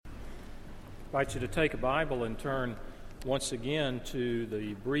invite you to take a Bible and turn once again to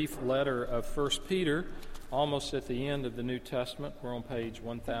the brief letter of 1 Peter, almost at the end of the New Testament. We're on page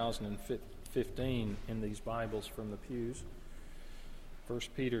 1015 in these Bibles from the pews. 1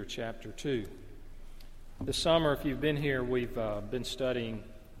 Peter chapter 2. This summer, if you've been here, we've been studying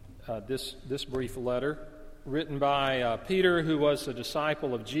this brief letter written by Peter, who was a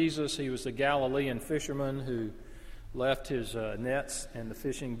disciple of Jesus. He was the Galilean fisherman who left his nets and the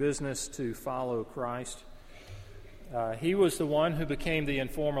fishing business to follow Christ. He was the one who became the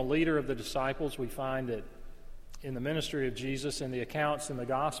informal leader of the disciples. We find that in the ministry of Jesus, in the accounts in the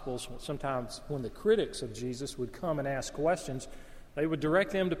Gospels, sometimes when the critics of Jesus would come and ask questions, they would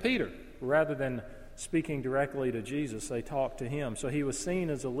direct them to Peter. Rather than speaking directly to Jesus, they talked to him. So he was seen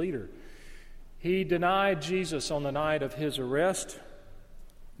as a leader. He denied Jesus on the night of his arrest.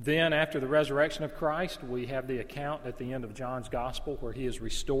 Then, after the resurrection of Christ, we have the account at the end of John's Gospel where he is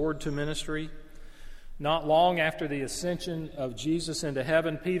restored to ministry. Not long after the ascension of Jesus into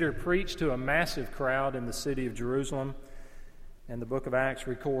heaven, Peter preached to a massive crowd in the city of Jerusalem, and the book of Acts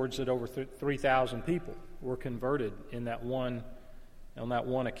records that over 3,000 people were converted on that one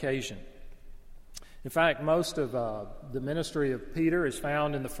occasion. In fact, most of the ministry of Peter is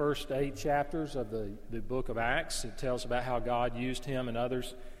found in the first 8 chapters of the book of Acts. It tells about how God used him and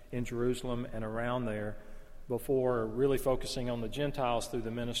others in Jerusalem and around there before really focusing on the Gentiles through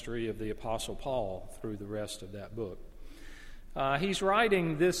the ministry of the Apostle Paul through the rest of that book. He's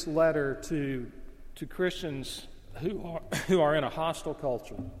writing this letter to Christians who are in a hostile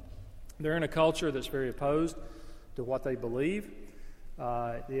culture. They're in a culture that's very opposed to what they believe.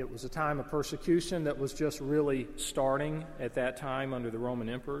 It was a time of persecution that was just really starting at that time under the Roman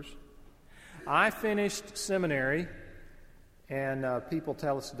emperors. I finished seminary, and people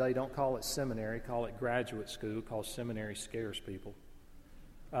tell us today don't call it seminary, call it graduate school, because seminary scares people.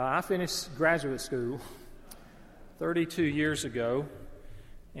 I finished graduate school 32 years ago,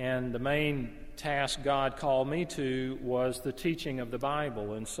 and the main task God called me to was the teaching of the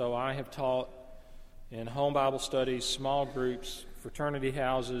Bible. And so I have taught in home Bible studies, small groups, fraternity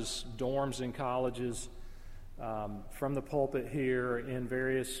houses, dorms in colleges, from the pulpit here in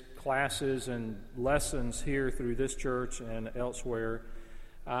various classes and lessons here through this church and elsewhere.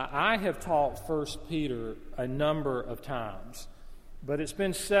 I have taught 1 Peter a number of times, but it's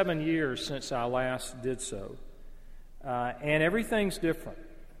been 7 years since I last did so. And everything's different.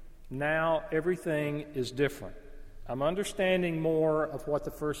 Now everything is different. I'm understanding more of what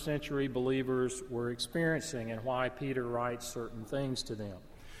the first century believers were experiencing and why Peter writes certain things to them.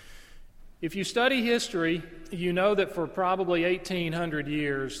 If you study history, you know that for probably 1,800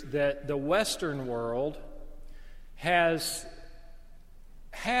 years that the Western world has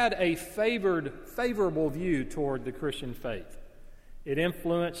had a favorable view toward the Christian faith. It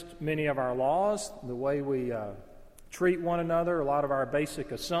influenced many of our laws, the way we treat one another, a lot of our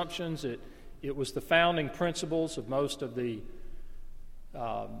basic assumptions. It was the founding principles of most of the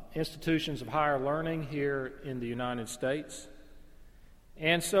institutions of higher learning here in the United States.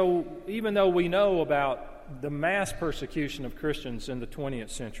 And so even though we know about the mass persecution of Christians in the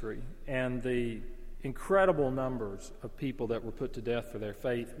 20th century and the incredible numbers of people that were put to death for their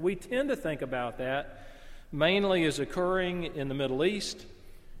faith, we tend to think about that mainly as occurring in the Middle East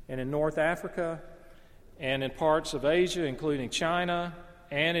and in North Africa and in parts of Asia, including China,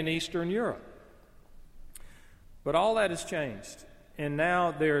 and in Eastern Europe. But all that has changed. And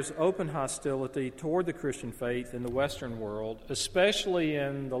now there's open hostility toward the Christian faith in the Western world, especially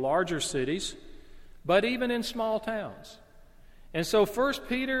in the larger cities, but even in small towns. And so 1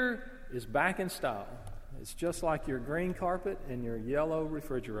 Peter is back in style. It's just like your green carpet and your yellow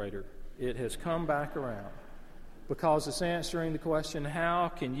refrigerator. It has come back around because it's answering the question, how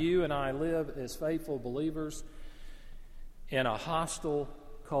can you and I live as faithful believers in a hostile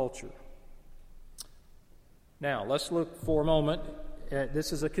culture? Now, let's look for a moment.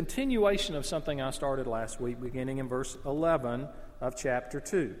 This is a continuation of something I started last week, beginning in verse 11 of chapter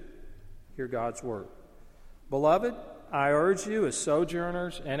 2. Hear God's word. Beloved, I urge you as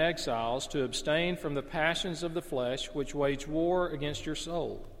sojourners and exiles to abstain from the passions of the flesh which wage war against your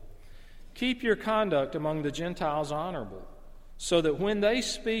soul. Keep your conduct among the Gentiles honorable, so that when they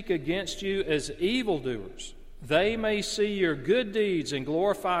speak against you as evildoers, they may see your good deeds and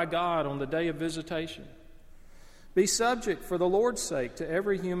glorify God on the day of visitation. Be subject for the Lord's sake to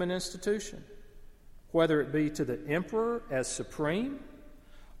every human institution, whether it be to the emperor as supreme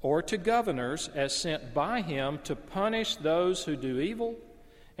or to governors as sent by him to punish those who do evil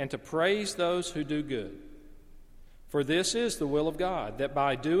and to praise those who do good. For this is the will of God, that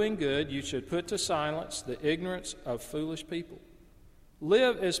by doing good you should put to silence the ignorance of foolish people.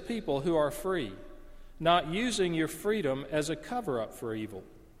 Live as people who are free, not using your freedom as a cover-up for evil,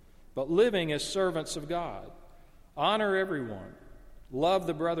 but living as servants of God. Honor everyone. Love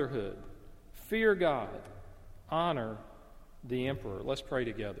the brotherhood. Fear God. Honor the emperor. Let's pray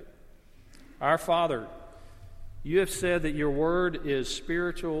together. Our Father, you have said that your word is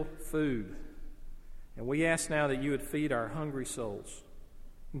spiritual food, and we ask now that you would feed our hungry souls.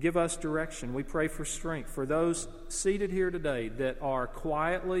 Give us direction. We pray for strength for those seated here today that are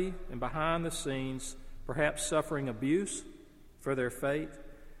quietly and behind the scenes, perhaps suffering abuse for their faith,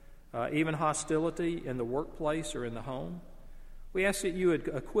 even hostility in the workplace or in the home. We ask that you would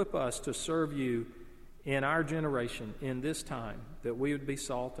equip us to serve you in our generation, in this time, that we would be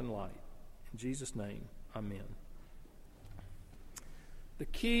salt and light. In Jesus' name, amen. The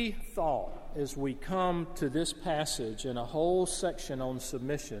key thought as we come to this passage in a whole section on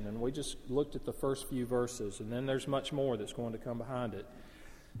submission, and we just looked at the first few verses, and then there's much more that's going to come behind it.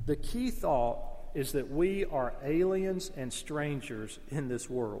 The key thought is that we are aliens and strangers in this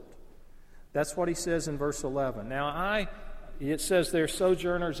world. That's what he says in verse 11. Now, it says they're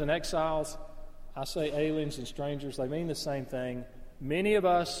sojourners and exiles. I say aliens and strangers. They mean the same thing. Many of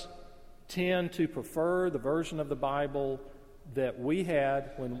us tend to prefer the version of the Bible that we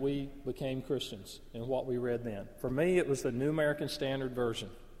had when we became Christians and what we read then. For me, it was the New American Standard Version.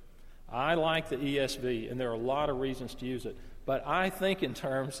 I like the ESV, and there are a lot of reasons to use it. But I think in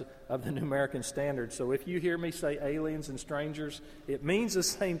terms of the New American Standard. So if you hear me say aliens and strangers, it means the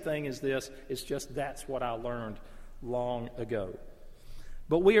same thing as this. It's just that's what I learned long ago.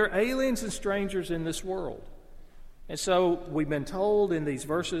 But we are aliens and strangers in this world. And so we've been told in these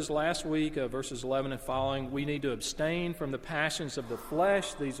verses last week, verses 11 and following, we need to abstain from the passions of the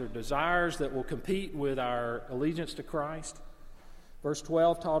flesh. These are desires that will compete with our allegiance to Christ. Verse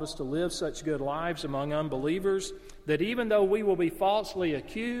 12 taught us to live such good lives among unbelievers that even though we will be falsely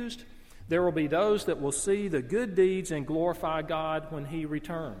accused, there will be those that will see the good deeds and glorify God when He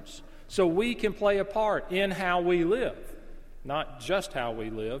returns. So we can play a part in how we live, not just how we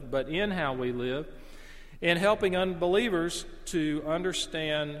live, but in how we live, in helping unbelievers to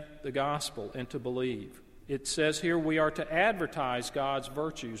understand the gospel and to believe. It says here we are to advertise God's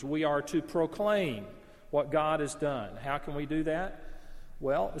virtues. We are to proclaim what God has done. How can we do that?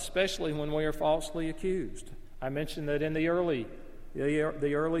 Well, especially when we are falsely accused. I mentioned that in the early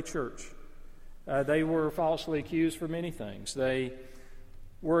church, they were falsely accused for many things. They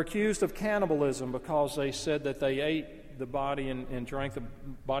were accused of cannibalism because they said that they ate the body and drank the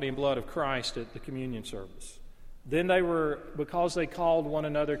body and blood of Christ at the communion service. Then because they called one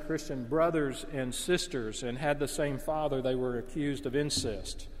another Christian brothers and sisters and had the same father, they were accused of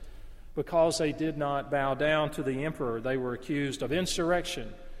incest. Because they did not bow down to the emperor, they were accused of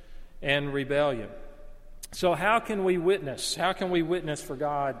insurrection and rebellion. So how can we witness? How can we witness for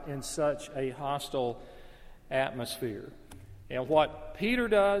God in such a hostile atmosphere? And what Peter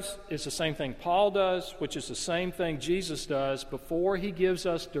does is the same thing Paul does, which is the same thing Jesus does. Before he gives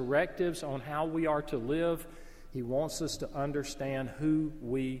us directives on how we are to live, he wants us to understand who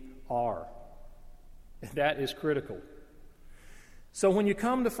we are. And that is critical. So when you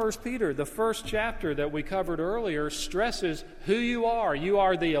come to 1 Peter, the first chapter that we covered earlier stresses who you are. You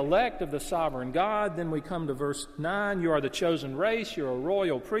are the elect of the sovereign God. Then we come to verse 9. You are the chosen race. You're a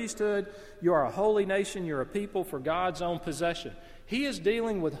royal priesthood. You are a holy nation. You're a people for God's own possession. He is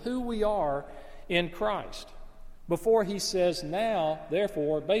dealing with who we are in Christ. Before he says, now,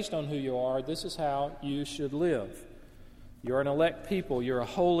 therefore, based on who you are, this is how you should live. You're an elect people. You're a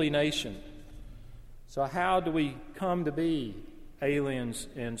holy nation. So how do we come to be aliens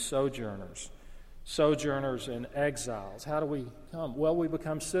and sojourners and exiles? How do we come? Well, we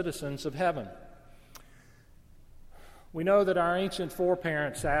become citizens of heaven. We know that our ancient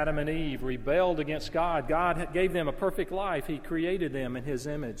foreparents, Adam and Eve, rebelled against God. God gave them a perfect life. He created them in His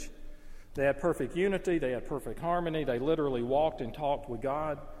image. They had perfect unity. They had perfect harmony. They literally walked and talked with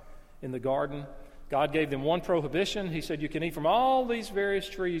God in the garden. God gave them one prohibition. He said, you can eat from all these various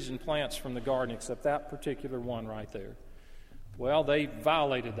trees and plants from the garden except that particular one right there. Well, they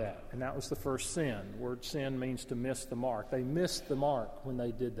violated that, and that was the first sin. The word sin means to miss the mark. They missed the mark when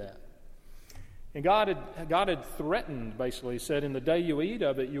they did that. And God had threatened, basically, said, in the day you eat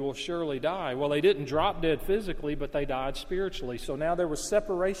of it, you will surely die. Well, they didn't drop dead physically, but they died spiritually. So now there was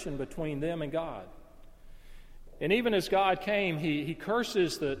separation between them and God. And even as God came, he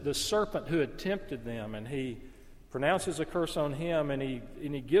curses the serpent who had tempted them, and he pronounces a curse on him, and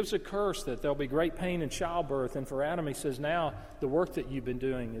he gives a curse that there'll be great pain in childbirth. And for Adam, he says, now the work that you've been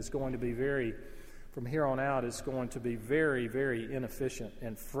doing is going to be from here on out, is going to be very, very inefficient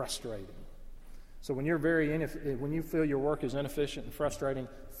and frustrating. So when when you feel your work is inefficient and frustrating,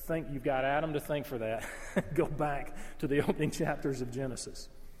 think you've got Adam to thank for that. Go back to the opening chapters of Genesis.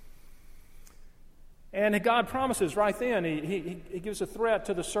 And God promises right then, he gives a threat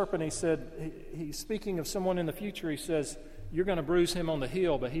to the serpent. He said, he's speaking of someone in the future, he says, you're going to bruise him on the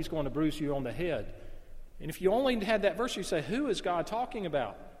heel, but he's going to bruise you on the head. And if you only had that verse, you say, who is God talking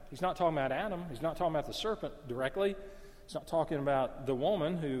about? He's not talking about Adam. He's not talking about the serpent directly. He's not talking about the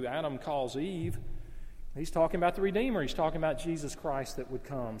woman who Adam calls Eve. He's talking about the Redeemer. He's talking about Jesus Christ that would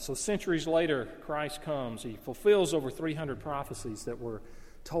come. So centuries later, Christ comes. He fulfills over 300 prophecies that were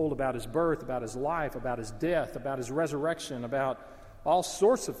told about his birth, about his life, about his death, about his resurrection, about all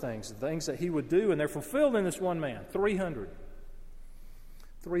sorts of things that he would do, and they're fulfilled in this one man. 300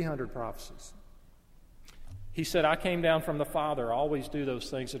 prophecies. He said, I came down from the Father. I always do those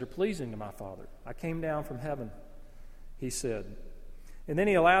things that are pleasing to my Father. I came down from heaven, he said. And then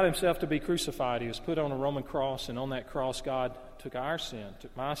he allowed himself to be crucified. He was put on a Roman cross, and on that cross, God took our sin,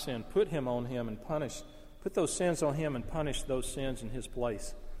 took my sin, put those sins on him and punished those sins in his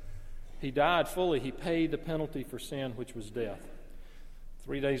place. He died fully. He paid the penalty for sin, which was death.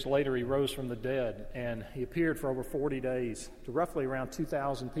 3 days later, he rose from the dead, and he appeared for over 40 days to roughly around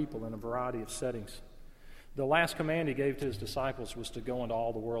 2,000 people in a variety of settings. The last command he gave to his disciples was to go into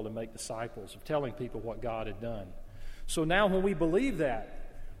all the world and make disciples, of telling people what God had done. So now when we believe that,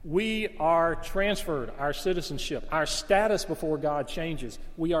 we are transferred, our citizenship, our status before God changes.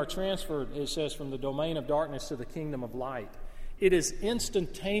 We are transferred, it says, from the domain of darkness to the kingdom of light. It is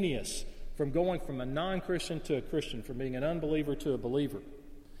instantaneous from going from a non-Christian to a Christian, from being an unbeliever to a believer.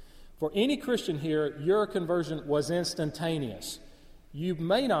 For any Christian here, your conversion was instantaneous. You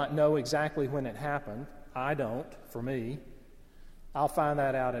may not know exactly when it happened. I don't, for me. I'll find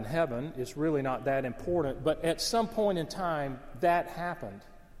that out in heaven. It's really not that important. But at some point in time, that happened.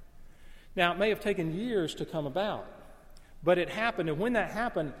 Now, it may have taken years to come about, but it happened. And when that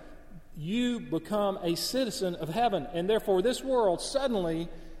happened, you become a citizen of heaven. And therefore, this world suddenly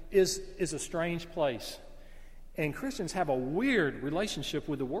is a strange place. And Christians have a weird relationship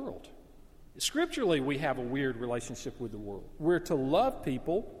with the world. Scripturally, we have a weird relationship with the world. We're to love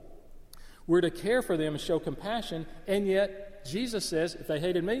people. We're to care for them and show compassion. And yet, Jesus says, if they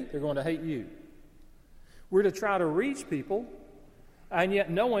hated me, they're going to hate you. We're to try to reach people, and yet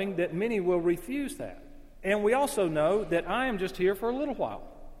knowing that many will refuse that. And we also know that I am just here for a little while.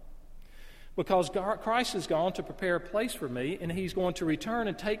 Because Christ has gone to prepare a place for me, and he's going to return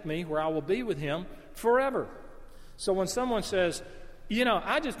and take me where I will be with him forever. So when someone says,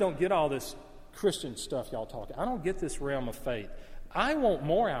 I just don't get all this Christian stuff y'all talk. I don't get this realm of faith. I want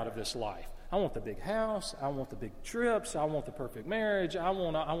more out of this life. I want the big house. I want the big trips. I want the perfect marriage. I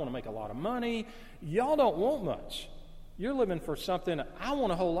want to make a lot of money. Y'all don't want much. You're living for something. I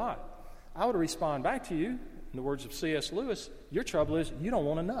want a whole lot. I would respond back to you, in the words of C.S. Lewis, your trouble is you don't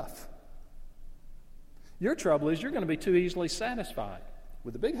want enough. Your trouble is you're going to be too easily satisfied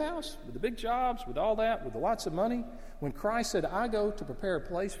with the big house, with the big jobs, with all that, with lots of money. When Christ said, I go to prepare a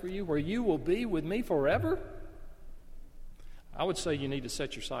place for you where you will be with me forever, I would say you need to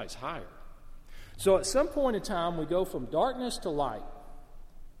set your sights higher. So at some point in time, we go from darkness to light.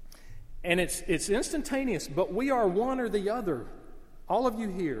 And it's instantaneous, but we are one or the other. All of you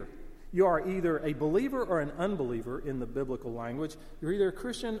here, you are either a believer or an unbeliever in the biblical language. You're either a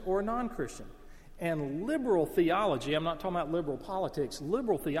Christian or a non-Christian. And liberal theology, I'm not talking about liberal politics,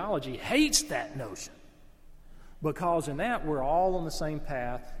 liberal theology hates that notion. Because in that, we're all on the same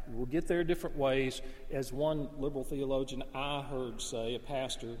path. We'll get there different ways. As one liberal theologian I heard say, a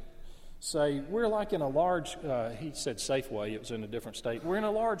pastor, say, we're like in a large, he said Safeway, it was in a different state. We're in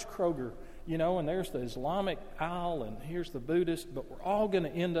a large Kroger, and there's the Islamic aisle and here's the Buddhist, but we're all going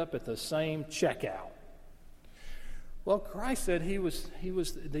to end up at the same checkout. Well, Christ said he was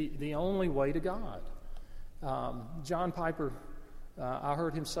the only way to God. John Piper, I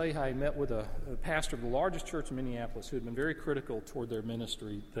heard him say how he met with a pastor of the largest church in Minneapolis who had been very critical toward their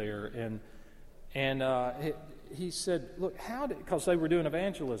ministry there. And he said, look, because they were doing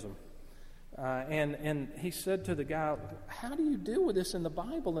evangelism. And he said to the guy, how do you deal with this in the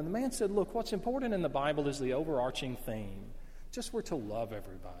Bible? And the man said, look, what's important in the Bible is the overarching theme. Just we're to love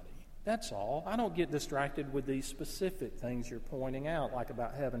everybody. That's all. I don't get distracted with these specific things you're pointing out, like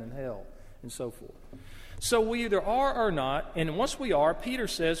about heaven and hell and so forth. So we either are or not, and once we are, Peter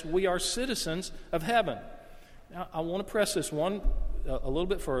says we are citizens of heaven. Now, I want to press this one a little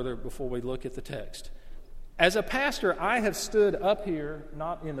bit further before we look at the text. As a pastor, I have stood up here,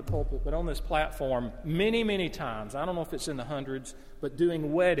 not in the pulpit, but on this platform many, many times. I don't know if it's in the hundreds, but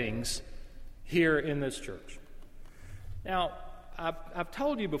doing weddings here in this church. Now, I've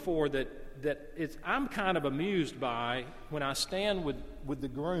told you before that I'm kind of amused by when I stand with the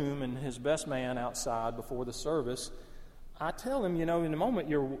groom and his best man outside before the service. I tell him, in the moment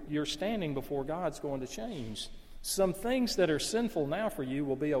you're standing before God's going to change. Some things that are sinful now for you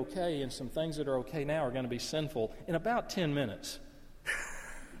will be okay, and some things that are okay now are going to be sinful in about 10 minutes.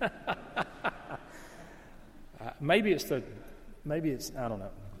 Maybe it's I don't know.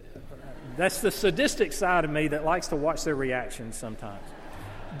 That's the sadistic side of me that likes to watch their reactions sometimes.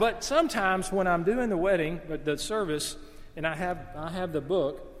 But sometimes when I'm doing the wedding, the service, and I have the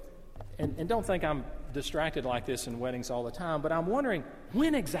book, and don't think I'm distracted like this in weddings all the time, but I'm wondering,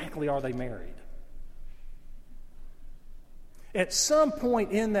 when exactly are they married? At some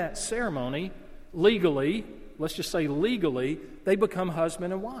point in that ceremony, legally, let's just say legally, they become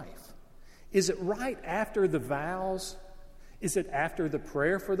husband and wife. Is it right after the vows? Is it after the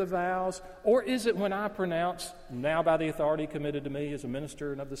prayer for the vows? Or is it when I pronounce, now by the authority committed to me as a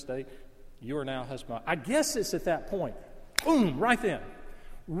minister and of the state, you are now husband and wife? I guess it's at that point. Boom, right then.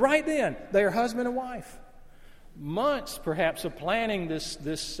 Right then, they are husband and wife. Months, perhaps, of planning this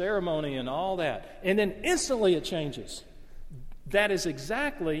ceremony and all that. And then instantly it changes. That is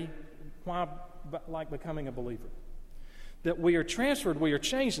exactly why, like becoming a believer. That we are transferred, we are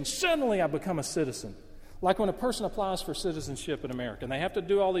changed, and suddenly I become a citizen. Like when a person applies for citizenship in America, and they have to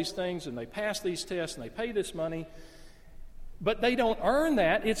do all these things, and they pass these tests, and they pay this money, but they don't earn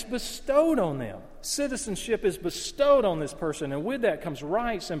that. It's bestowed on them. Citizenship is bestowed on this person, and with that comes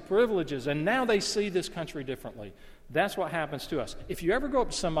rights and privileges, and now they see this country differently. That's what happens to us. If you ever go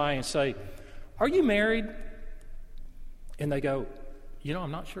up to somebody and say, "Are you married?" and they go,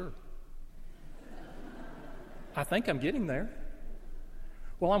 "I'm not sure. I think I'm getting there.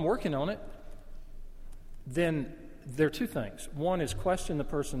 Well, I'm working on it." Then there are two things. One is question the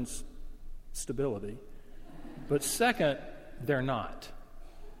person's stability. But second, they're not.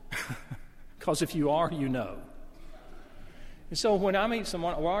 Because if you are, you know. And so when I meet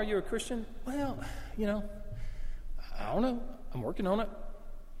someone, "Well, are you a Christian?" "Well, I don't know. I'm working on it.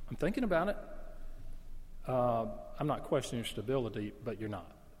 I'm thinking about it." I'm not questioning your stability, but you're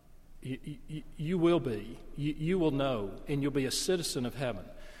not. You will be. You will know, and you'll be a citizen of heaven.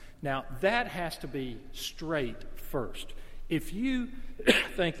 Now, that has to be straight first. If you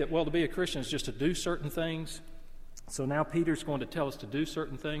think that, to be a Christian is just to do certain things, so now Peter's going to tell us to do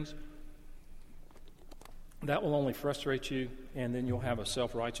certain things, that will only frustrate you, and then you'll have a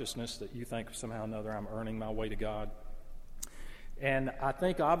self-righteousness that you think somehow or another I'm earning my way to God. And I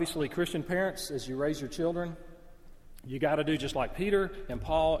think, obviously, Christian parents, as you raise your children, you got to do just like Peter and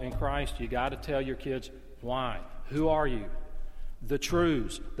Paul and Christ. You got to tell your kids why. Who are you? The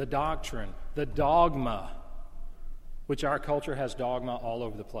truths, the doctrine, the dogma, which our culture has dogma all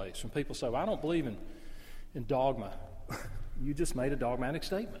over the place. When people say, "Well, I don't believe in dogma," you just made a dogmatic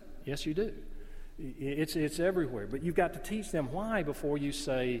statement. Yes, you do. It's everywhere. But you've got to teach them why before you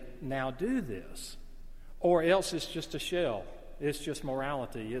say, "Now do this." Or else it's just a shell. It's just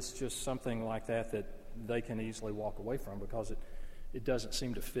morality. It's just something like that they can easily walk away from because it doesn't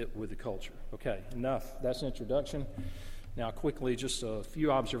seem to fit with the culture. Okay, enough. That's an introduction. Now, quickly, just a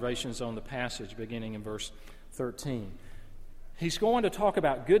few observations on the passage beginning in verse 13. He's going to talk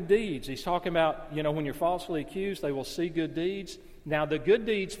about good deeds. He's talking about, when you're falsely accused, they will see good deeds. Now, the good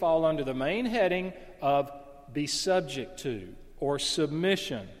deeds fall under the main heading of be subject to or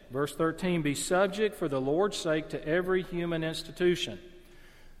submission. Verse 13, be subject for the Lord's sake to every human institution.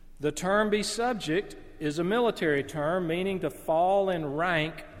 The term be subject is a military term meaning to fall in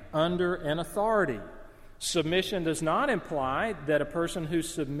rank under an authority. Submission does not imply that a person who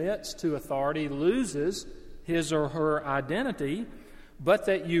submits to authority loses his or her identity, but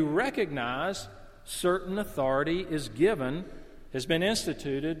that you recognize certain authority is given, has been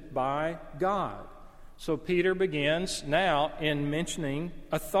instituted by God. So Peter begins now in mentioning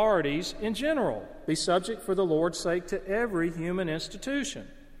authorities in general. Be subject for the Lord's sake to every human institution.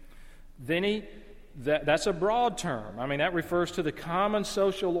 Then that's a broad term. That refers to the common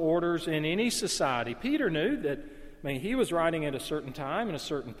social orders in any society. Peter knew that, he was writing at a certain time in a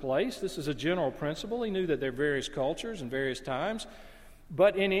certain place. This is a general principle. He knew that there are various cultures and various times.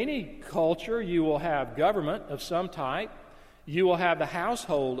 But in any culture, you will have government of some type, you will have the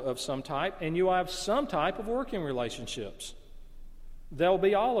household of some type, and you will have some type of working relationships. There'll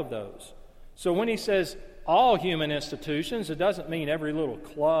be all of those. So when he says all human institutions, it doesn't mean every little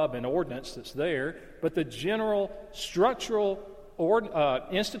club and ordinance that's there, but the general structural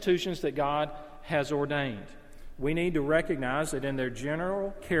institutions that God has ordained. We need to recognize that in their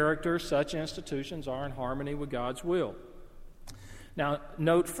general character, such institutions are in harmony with God's will. Now,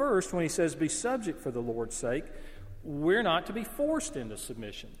 note first, when he says be subject for the Lord's sake, we're not to be forced into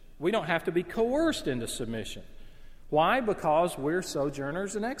submission. We don't have to be coerced into submission. Why? Because we're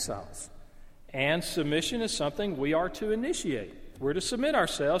sojourners and exiles. And submission is something we are to initiate. We're to submit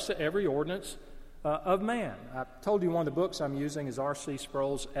ourselves to every ordinance of man. I told you one of the books I'm using is R.C.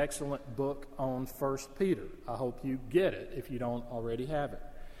 Sproul's excellent book on 1 Peter. I hope you get it if you don't already have it.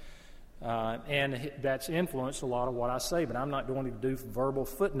 And that's influenced a lot of what I say, but I'm not going to do verbal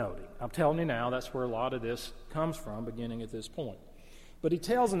footnoting. I'm telling you now, that's where a lot of this comes from, beginning at this point. But he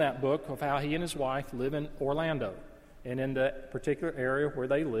tells in that book of how he and his wife live in Orlando. And in the particular area where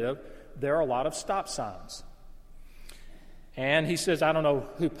they live, there are a lot of stop signs. And he says, I don't know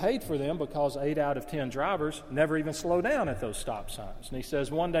who paid for them because 8 out of 10 drivers never even slow down at those stop signs. And he says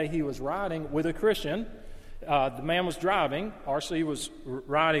one day he was riding with a Christian. The man was driving. R.C. was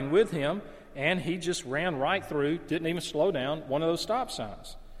riding with him, and he just ran right through, didn't even slow down, one of those stop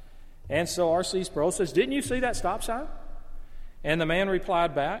signs. And so R.C. Sproul says, didn't you see that stop sign? And the man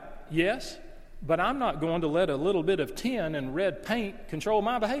replied back, yes, but I'm not going to let a little bit of tin and red paint control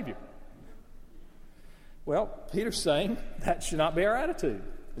my behavior. Well, Peter's saying that should not be our attitude.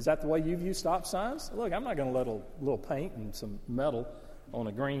 Is that the way you view stop signs? Look, I'm not going to let a little paint and some metal on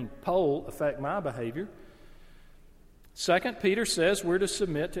a green pole affect my behavior. Second, Peter says we're to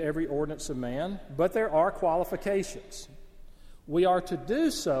submit to every ordinance of man, but there are qualifications. We are to do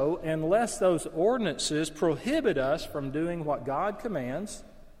so unless those ordinances prohibit us from doing what God commands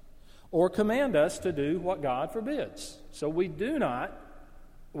or command us to do what God forbids. So we're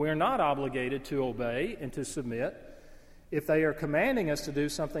not obligated to obey and to submit if they are commanding us to do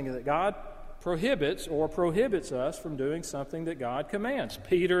something that God prohibits or prohibits us from doing something that God commands.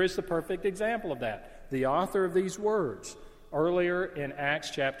 Peter is the perfect example of that, the author of these words earlier in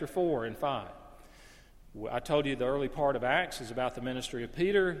Acts chapter 4 and 5. I told you the early part of Acts is about the ministry of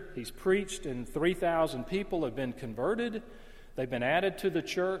Peter. He's preached and 3,000 people have been converted. They've been added to the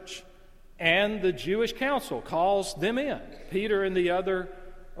church, and the Jewish council calls them in, Peter and the other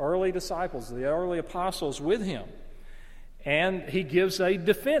early disciples, the early apostles with him. And he gives a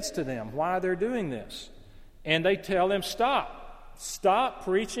defense to them why they're doing this. And they tell him, stop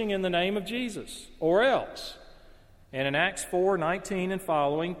preaching in the name of Jesus, or else. And in Acts 4:19 and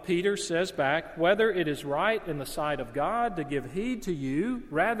following, Peter says back, whether it is right in the sight of God to give heed to you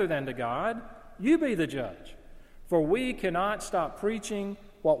rather than to God, you be the judge. For we cannot stop preaching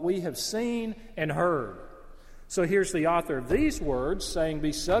what we have seen and heard. So here's the author of these words saying,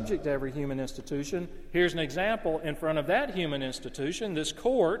 be subject to every human institution. Here's an example in front of that human institution, this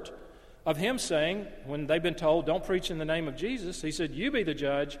court, of him saying, when they've been told, don't preach in the name of Jesus, he said, you be the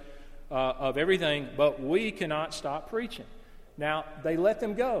judge of everything, but we cannot stop preaching. Now, they let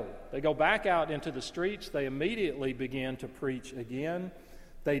them go. They go back out into the streets. They immediately begin to preach again.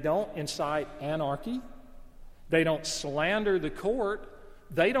 They don't incite anarchy. They don't slander the court.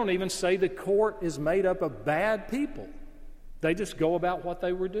 They don't even say the court is made up of bad people. They just go about what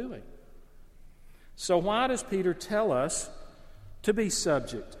they were doing. So why does Peter tell us to be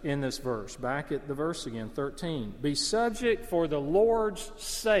subject in this verse? Back at the verse again, 13. Be subject for the Lord's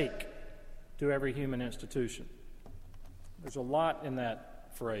sake to every human institution. There's a lot in that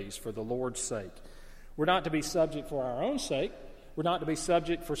phrase, for the Lord's sake. We're not to be subject for our own sake. We're not to be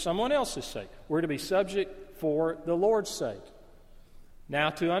subject for someone else's sake. We're to be subject for the Lord's sake. Now,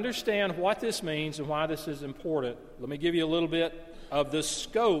 to understand what this means and why this is important, let me give you a little bit of the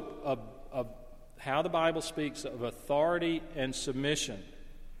scope of how the Bible speaks of authority and submission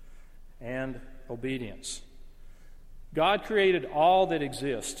and obedience. God created all that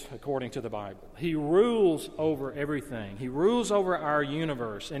exists according to the Bible. He rules over everything. He rules over our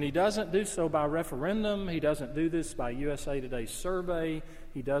universe, and He doesn't do so by referendum. He doesn't do this by USA Today's survey.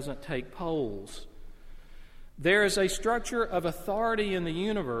 He doesn't take polls. There is a structure of authority in the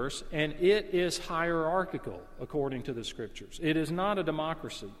universe, and it is hierarchical according to the Scriptures. It is not a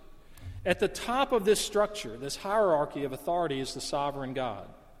democracy. At the top of this structure, this hierarchy of authority, is the sovereign God.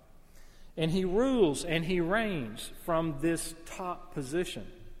 And He rules and He reigns from this top position.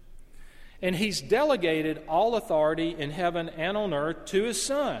 And He's delegated all authority in heaven and on earth to His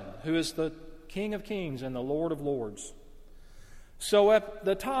Son, who is the King of Kings and the Lord of Lords. So at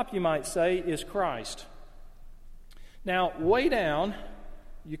the top, you might say, is Christ. Now, way down,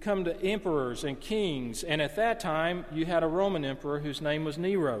 you come to emperors and kings, and at that time, you had a Roman emperor whose name was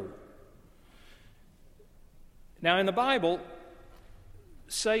Nero. Now, in the Bible,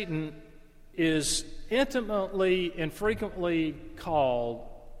 Satan is intimately and frequently called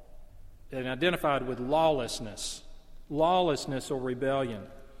and identified with lawlessness or rebellion.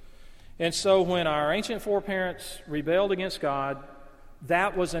 And so when our ancient foreparents rebelled against God,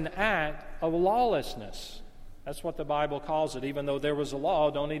 that was an act of lawlessness. That's what the Bible calls it. Even though there was a law,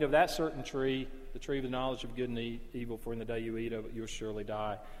 don't eat of that certain tree, the tree of the knowledge of good and evil, for in the day you eat of it, you'll surely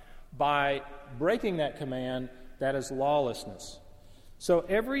die. By breaking that command, that is lawlessness. So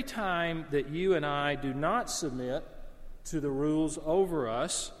every time that you and I do not submit to the rules over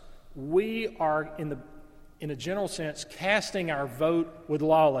us, we are, in a general sense, casting our vote with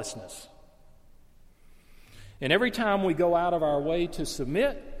lawlessness. And every time we go out of our way to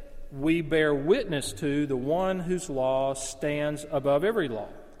submit, we bear witness to the one whose law stands above every law.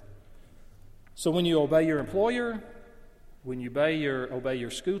 So when you obey your employer, when you obey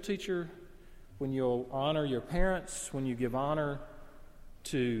your school teacher, when you honor your parents, when you give honor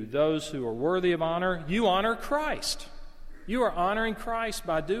to those who are worthy of honor, you honor Christ. You are honoring Christ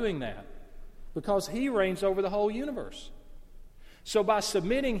by doing that because He reigns over the whole universe. So by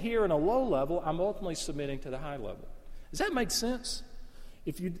submitting here in a low level, I'm ultimately submitting to the high level. Does that make sense?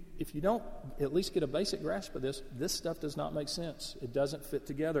 If you don't at least get a basic grasp of this stuff does not make sense. It doesn't fit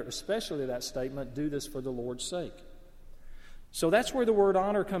together, especially that statement, do this for the Lord's sake. So that's where the word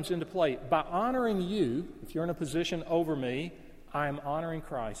honor comes into play. By honoring you, if you're in a position over me, I am honoring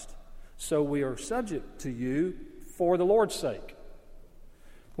Christ. So we are subject to you for the Lord's sake.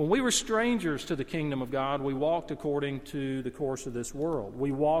 When we were strangers to the kingdom of God, we walked according to the course of this world.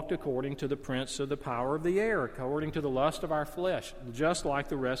 We walked according to the prince of the power of the air, according to the lust of our flesh, just like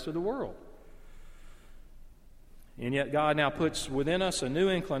the rest of the world. And yet God now puts within us a new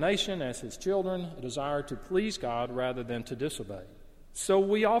inclination as His children, a desire to please God rather than to disobey. So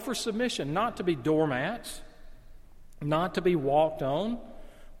we offer submission, not to be doormats, not to be walked on,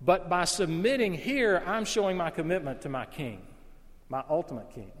 but by submitting here, I'm showing my commitment to my King, my ultimate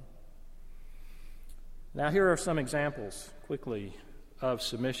King. Now, here are some examples, quickly, of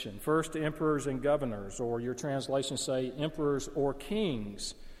submission. First, to emperors and governors, or your translations say emperors or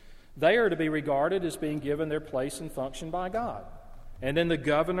kings. They are to be regarded as being given their place and function by God, and then the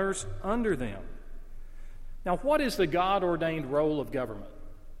governors under them. Now, what is the God-ordained role of government?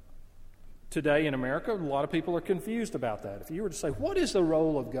 Today in America, a lot of people are confused about that. If you were to say, what is the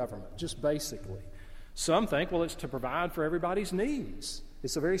role of government, just basically? Some think, well, it's to provide for everybody's needs.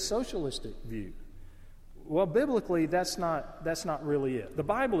 It's a very socialistic view. Well, biblically, that's not really it. The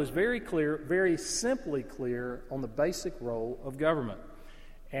Bible is very clear, very simply clear on the basic role of government.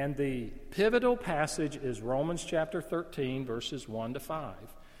 And the pivotal passage is Romans chapter 13, verses 1 to 5.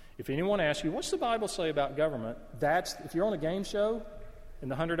 If anyone asks you, what's the Bible say about government? If you're on a game show, and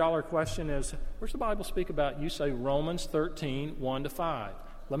the $100 question is, where's the Bible speak about? You say Romans 13, 1 to 5.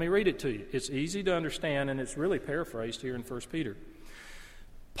 Let me read it to you. It's easy to understand, and it's really paraphrased here in 1 Peter.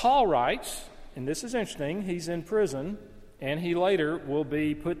 Paul writes, and this is interesting, he's in prison, and he later will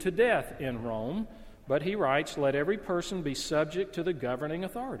be put to death in Rome, but he writes, let every person be subject to the governing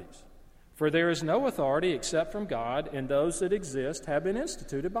authorities. For there is no authority except from God, and those that exist have been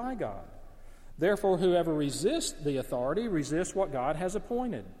instituted by God. Therefore, whoever resists the authority resists what God has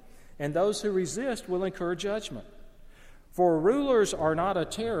appointed, and those who resist will incur judgment. For rulers are not a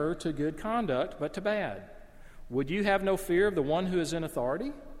terror to good conduct, but to bad. Would you have no fear of the one who is in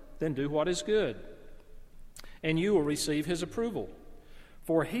authority? Then do what is good, and you will receive his approval.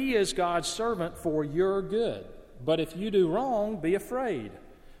 For he is God's servant for your good. But if you do wrong, be afraid,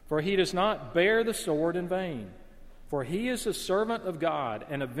 for he does not bear the sword in vain. For he is a servant of God,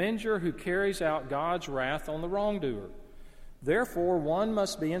 an avenger who carries out God's wrath on the wrongdoer. Therefore, one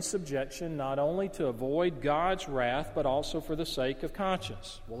must be in subjection not only to avoid God's wrath, but also for the sake of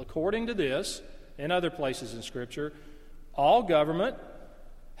conscience. Well, according to this, and other places in Scripture, all government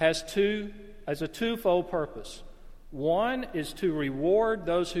has a twofold purpose. One is to reward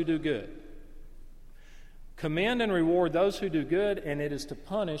those who do good. Commend and reward those who do good, and it is to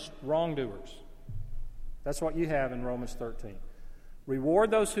punish wrongdoers. That's what you have in Romans 13.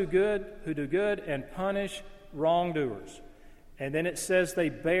 Reward those who do good, and punish wrongdoers. And then it says they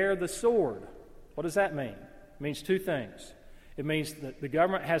bear the sword. What does that mean? It means two things. It means that the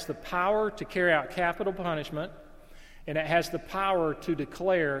government has the power to carry out capital punishment, and it has the power to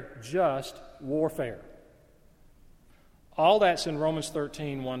declare just warfare. All that's in Romans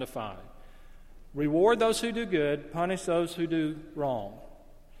 13, 1 to 5. Reward those who do good, punish those who do wrong.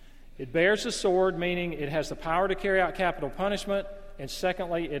 It bears the sword, meaning it has the power to carry out capital punishment, and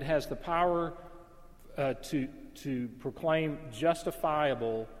secondly, it has the power to proclaim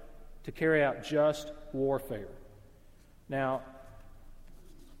justifiable, to carry out just warfare. Now,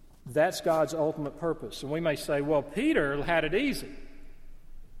 that's God's ultimate purpose. And we may say, well, Peter had it easy.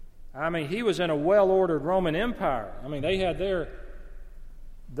 I mean, he was in a well-ordered Roman Empire. I mean, they had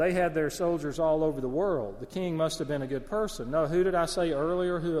their soldiers all over the world. The king must have been a good person. No, who did I say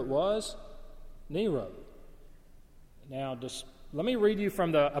earlier who it was? Nero. Now, just let me read you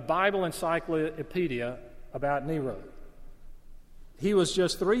from a Bible encyclopedia about Nero. He was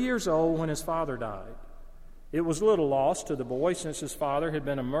just 3 years old when his father died. It was little loss to the boy, since his father had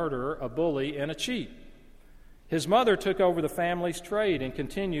been a murderer, a bully, and a cheat. His mother took over the family's trade and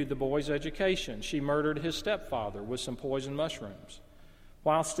continued the boy's education. She murdered his stepfather with some poisoned mushrooms.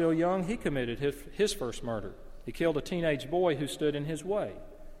 While still young, he committed his first murder. He killed a teenage boy who stood in his way,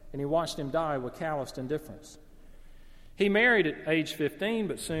 and he watched him die with calloused indifference. He married at age 15,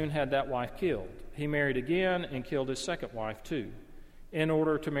 but soon had that wife killed. He married again and killed his second wife, too. In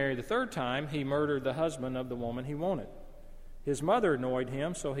order to marry the third time, he murdered the husband of the woman he wanted. His mother annoyed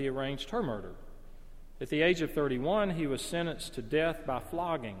him, so he arranged her murder. At the age of 31, he was sentenced to death by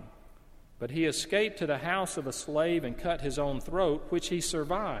flogging, but he escaped to the house of a slave and cut his own throat, which he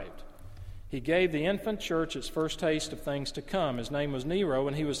survived. He gave the infant church its first taste of things to come. His name was Nero,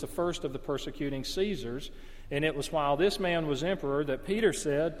 and he was the first of the persecuting Caesars. And it was while this man was emperor that Peter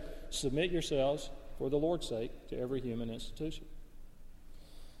said, "Submit yourselves, for the Lord's sake, to every human institution."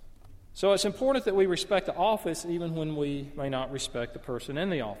 So it's important that we respect the office even when we may not respect the person in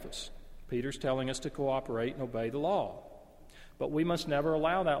the office. Peter's telling us to cooperate and obey the law. But we must never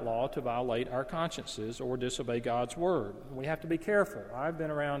allow that law to violate our consciences or disobey God's word. We have to be careful. I've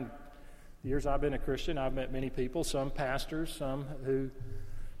been around the years I've been a Christian. I've met many people, some pastors,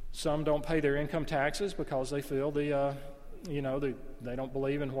 some don't pay their income taxes because they feel they don't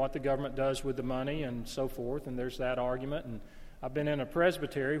believe in what the government does with the money and so forth, and there's that argument. And I've been in a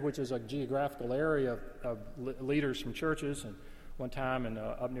presbytery, which is a geographical area of leaders from churches, and one time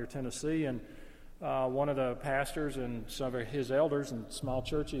up near Tennessee, and one of the pastors and some of his elders in a small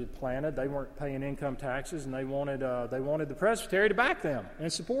church he had planted, they weren't paying income taxes, and they wanted the presbytery to back them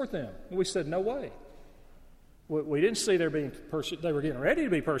and support them. And we said, no way. We didn't see they were getting ready to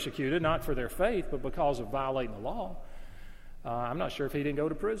be persecuted, not for their faith, but because of violating the law. I'm not sure if he didn't go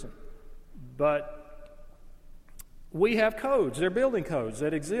to prison. But we have codes. They're building codes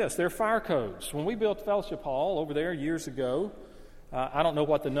that exist. They're fire codes. When we built Fellowship Hall over there years ago, I don't know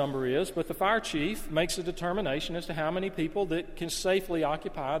what the number is, but the fire chief makes a determination as to how many people that can safely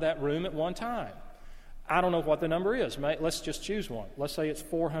occupy that room at one time. I don't know what the number is. Let's just choose one. Let's say it's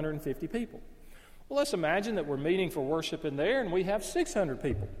 450 people. Well, let's imagine that we're meeting for worship in there and we have 600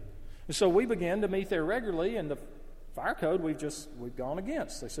 people. And so we began to meet there regularly, and the fire code we've gone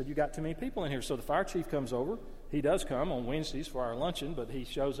against. They said, you got too many people in here. So the fire chief comes over. He does come on Wednesdays for our luncheon, but he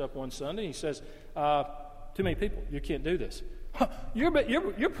shows up one Sunday and he says, too many people. You can't do this.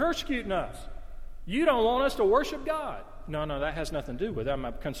 You're persecuting us. You don't want us to worship God. No, that has nothing to do with it.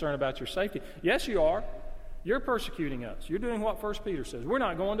 I'm concerned about your safety. Yes, you are. You're persecuting us. You're doing what 1 Peter says. We're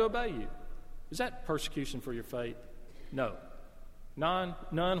not going to obey you. Is that persecution for your faith? No.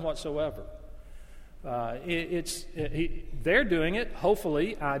 None whatsoever. They're doing it,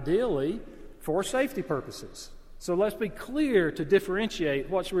 hopefully, ideally, for safety purposes. So let's be clear to differentiate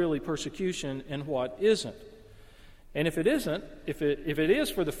what's really persecution and what isn't. And if it isn't, if it is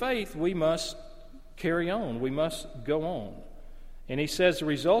for the faith, we must carry on. We must go on. And he says the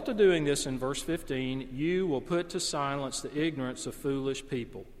result of doing this in verse 15, you will put to silence the ignorance of foolish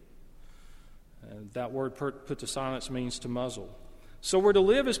people. And that word put to silence means to muzzle. So we're to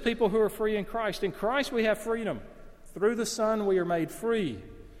live as people who are free in Christ. In Christ we have freedom. Through the Son we are made free.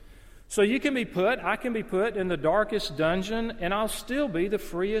 So I can be put in the darkest dungeon, and I'll still be the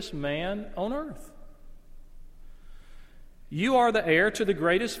freest man on earth. You are the heir to the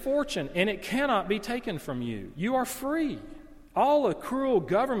greatest fortune, and it cannot be taken from you. You are free. All a cruel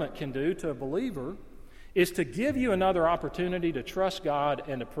government can do to a believer is to give you another opportunity to trust God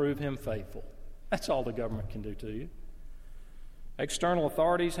and to prove Him faithful. That's all the government can do to you. External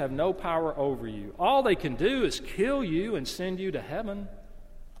authorities have no power over you. All they can do is kill you and send you to heaven.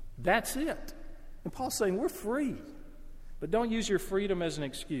 That's it. And Paul's saying we're free, but don't use your freedom as an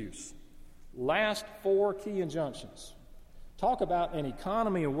excuse. Last 4 key injunctions. Talk about an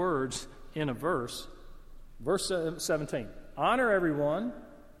economy of words in a verse. Verse 17. Honor everyone,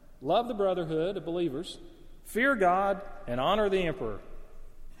 love the brotherhood of believers, fear God, and honor the emperor.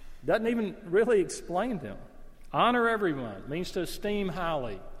 Doesn't even really explain them. Honor everyone means to esteem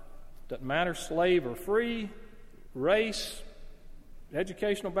highly. Doesn't matter slave or free, race,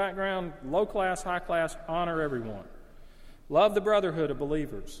 educational background, low class, high class, honor everyone. Love the brotherhood of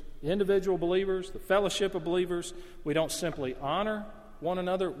believers, the individual believers, the fellowship of believers. We don't simply honor one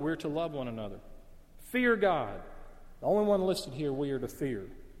another, we're to love one another. Fear God. The only one listed here we are to fear.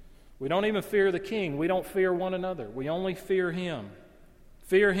 We don't even fear the king. We don't fear one another. We only fear Him.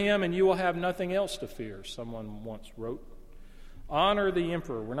 Fear Him and you will have nothing else to fear, someone once wrote. Honor the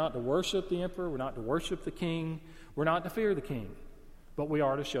emperor. We're not to worship the emperor. We're not to worship the king. We're not to fear the king. But we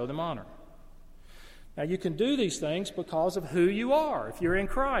are to show them honor. Now, you can do these things because of who you are. If you're in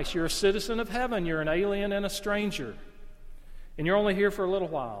Christ, you're a citizen of heaven. You're an alien and a stranger. And you're only here for a little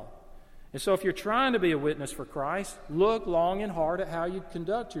while. And so if you're trying to be a witness for Christ, look long and hard at how you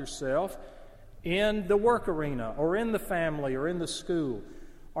conduct yourself in the work arena or in the family or in the school.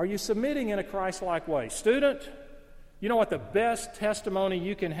 Are you submitting in a Christ-like way? Student, you know what the best testimony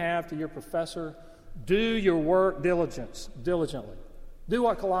you can have to your professor? Do your work diligently. Do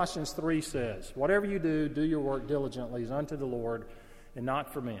what Colossians 3 says. Whatever you do, do your work diligently as unto the Lord and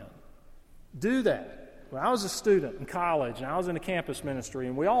not for men. Do that. When I was a student in college and I was in the campus ministry,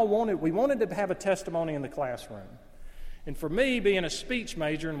 and we wanted to have a testimony in the classroom. And for me, being a speech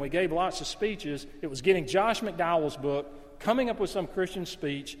major, and we gave lots of speeches, it was getting Josh McDowell's book, coming up with some Christian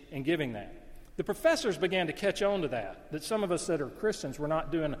speech, and giving that. The professors began to catch on to that some of us that are Christians were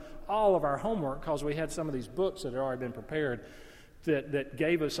not doing all of our homework because we had some of these books that had already been prepared that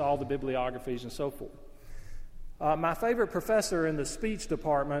gave us all the bibliographies and so forth. My favorite professor in the speech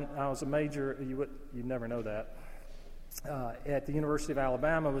department, I was a major, you'd never know that, at the University of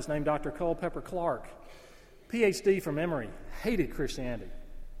Alabama, was named Dr. Culpeper Clark, PhD from Emory, hated Christianity.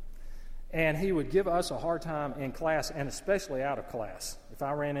 And he would give us a hard time in class and especially out of class. If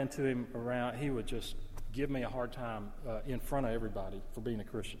I ran into him around, he would just give me a hard time in front of everybody for being a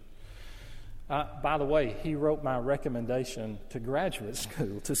Christian. By the way, he wrote my recommendation to graduate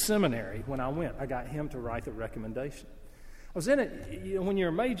school, to seminary, when I went. I got him to write the recommendation. I was in it, when you're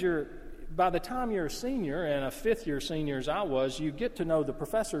a major, by the time you're a senior, and a fifth-year senior as I was, you get to know the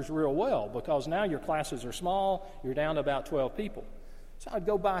professors real well because now your classes are small, you're down to about 12 people. So I'd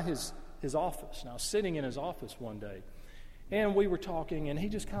go by his office, and I was sitting in his office one day, and we were talking, and he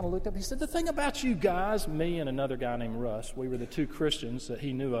just kind of looked up. He said, the thing about you guys, me and another guy named Russ, we were the two Christians that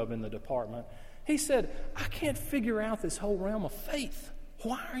he knew of in the department. He said, I can't figure out this whole realm of faith.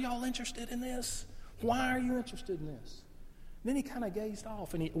 Why are y'all interested in this? Why are you interested in this? Then he kind of gazed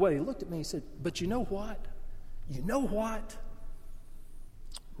off, and he looked at me and said, but you know what? You know what?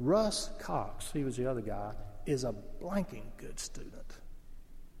 Russ Cox, he was the other guy, is a blanking good student.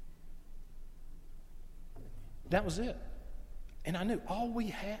 That was it. And I knew all we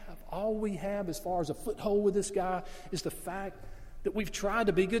have as far as a foothold with this guy is the fact that we've tried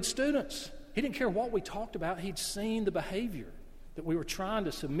to be good students. He didn't care what we talked about. He'd seen the behavior that we were trying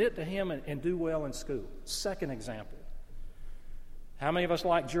to submit to him and do well in school. Second example. How many of us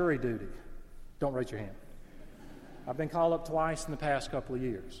like jury duty? Don't raise your hand. I've been called up twice in the past couple of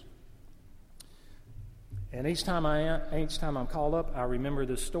years. And each time I'm called up, I remember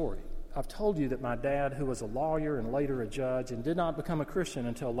this story. I've told you that my dad, who was a lawyer and later a judge and did not become a Christian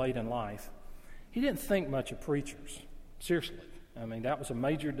until late in life, he didn't think much of preachers. Seriously. I mean, that was a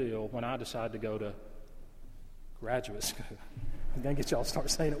major deal when I decided to go to graduate school. I'm going to get y'all to start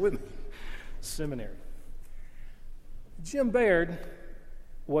saying it with me. Seminary. Jim Baird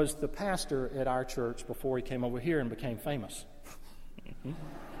was the pastor at our church before he came over here and became famous.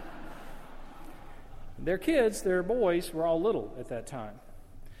 Their kids, their boys, were all little at that time.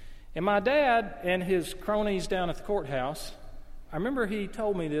 And my dad and his cronies down at the courthouse, I remember he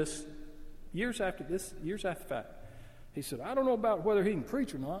told me this years after the fact. He said, I don't know about whether he can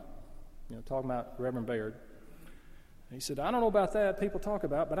preach or not. Talking about Reverend Baird. He said, I don't know about that, people talk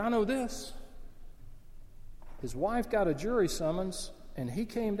about, but I know this. His wife got a jury summons, and he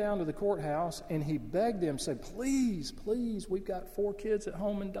came down to the courthouse, and he begged them, said, please, please, we've got 4 kids at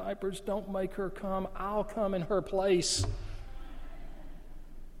home in diapers. Don't make her come. I'll come in her place.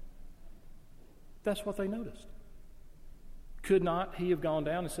 That's what they noticed. Could not he have gone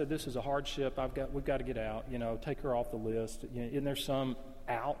down and said, this is a hardship, we've got to get out, take her off the list. Isn't there some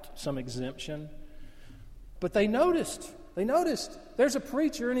out, some exemption? But they noticed. There's a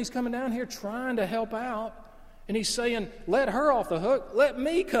preacher, and he's coming down here trying to help out, and he's saying, let her off the hook. Let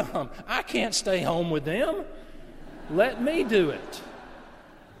me come. I can't stay home with them. Let me do it.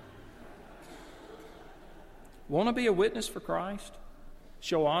 Want to be a witness for Christ?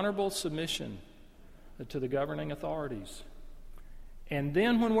 Show honorable submission to the governing authorities. And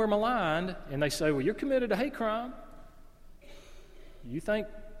then when we're maligned and they say, well, you're committed a hate crime, you think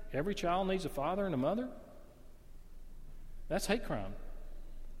every child needs a father and a mother? That's hate crime.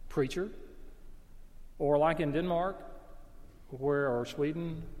 Preacher. Or like in Denmark or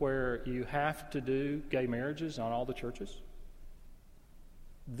Sweden, where you have to do gay marriages on all the churches.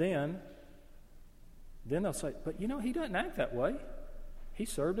 Then they'll say, but he doesn't act that way. He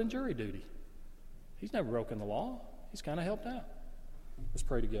served in jury duty. He's never broken the law. He's kind of helped out. Let's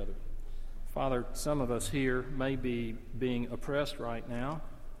pray together. Father, some of us here may be being oppressed right now,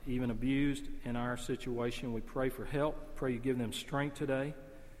 even abused in our situation. We pray for help. Pray you give them strength today.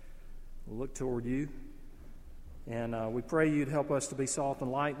 We'll look toward you. And we pray you'd help us to be salt and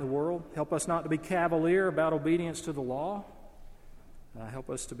light in the world. Help us not to be cavalier about obedience to the law. Help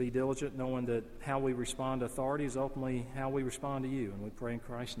us to be diligent, knowing that how we respond to authority is ultimately how we respond to you. And we pray in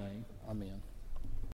Christ's name. Amen.